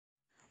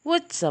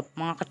What's up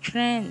mga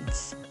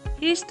ka-trends?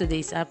 Here's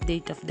today's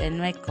update of the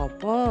NY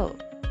couple.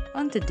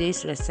 On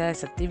today's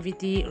recess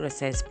activity,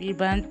 Recess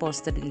Pirban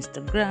posted on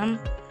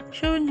Instagram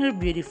showing her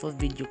beautiful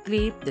video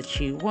clip that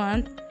she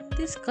won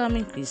this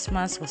coming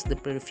Christmas was the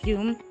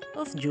perfume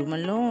of Jo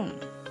Malone.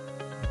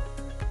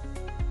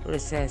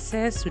 Recess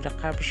says with a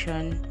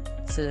caption,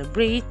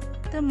 "Celebrate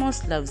the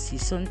most loved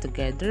season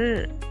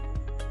together.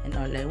 And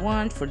all I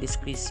want for this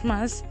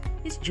Christmas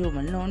is Jo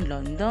Malone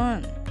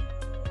London."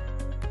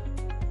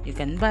 You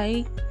can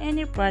buy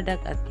any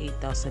product at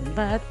 8,000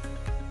 baht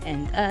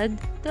and add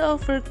the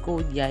offer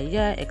code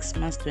Yaya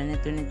Xmas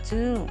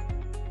 2022.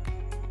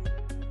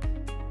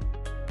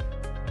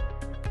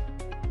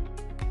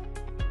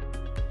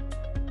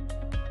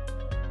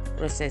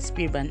 Recess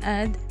Pirban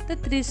add the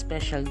 3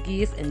 special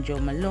gift and Jo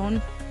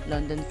Malone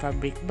London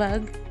fabric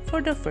bag for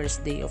the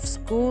first day of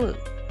school.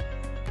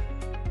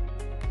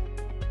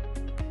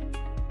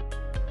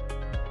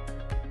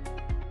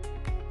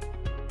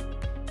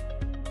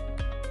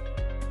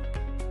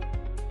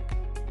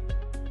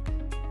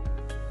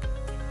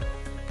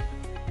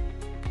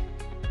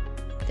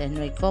 The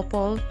NY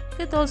couple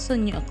could also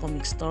knew a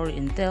comic story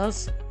and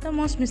tells the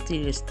most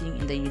mysterious thing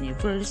in the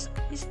universe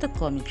is the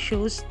comic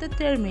shows that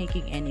they are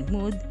making any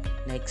mood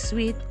like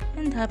sweet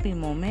and happy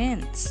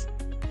moments.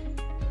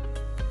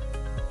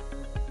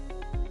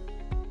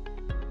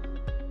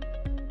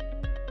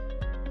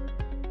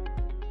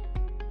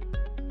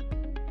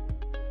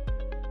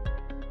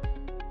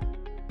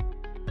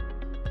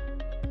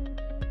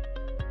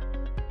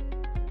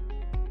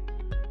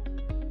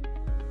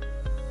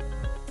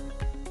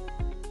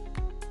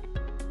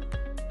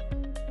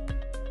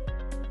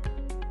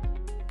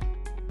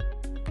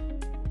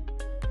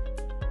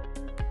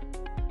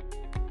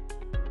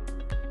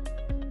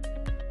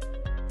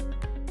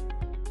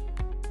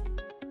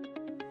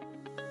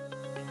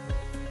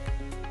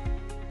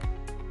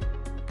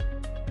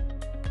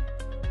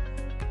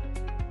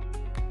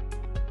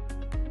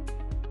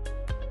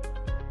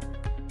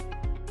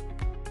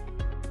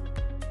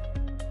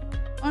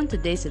 On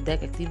today's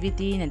Nadech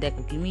activity, Nadech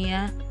and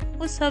Yaya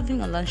was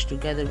having a lunch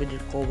together with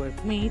their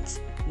co-workmates,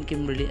 and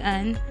Kimberly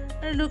Ann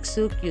looked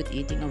so cute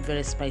eating a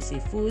very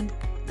spicy food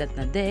that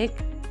Nadech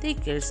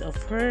take care of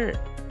her.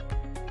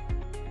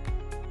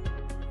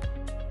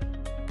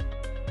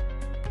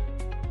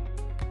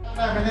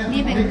 And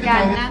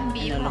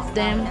all of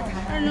them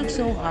look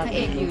so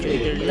happy and enjoy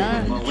their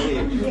lunch.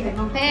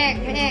 พร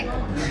ะเอก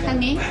ทาง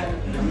นี้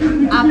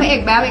พระเอ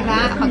กแบ๊วอีกแล้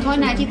วขอโทษ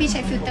นะที่พี่ใ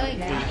ช้ฟิลเตอร์อีก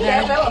They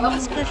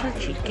had special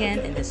chicken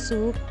and the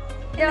soup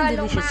and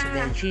delicious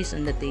veggies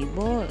on the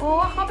table. โอ้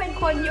เขาเป็น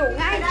คนอยู่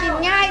ง่ายกิน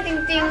ง่ายจ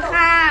ริงๆ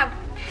ค่ะ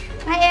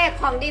พระเอก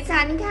ของดิ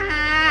ฉันค่ะ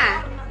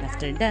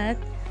After that,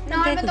 the น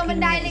อน guy บนตรงบัน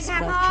ได continued เลย his ค่ะ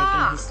walk พ่อ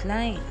checking his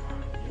line.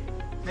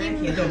 แม่เ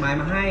ขียนจดหมาย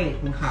มาให้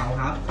คุณเขา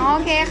ครับ โอ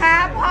เคครั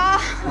บพ่อ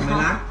ผมไม่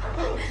รัก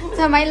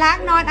ทำไมรัก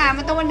นอนอ่านบ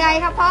นตรงบันได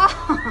ครับพ่อ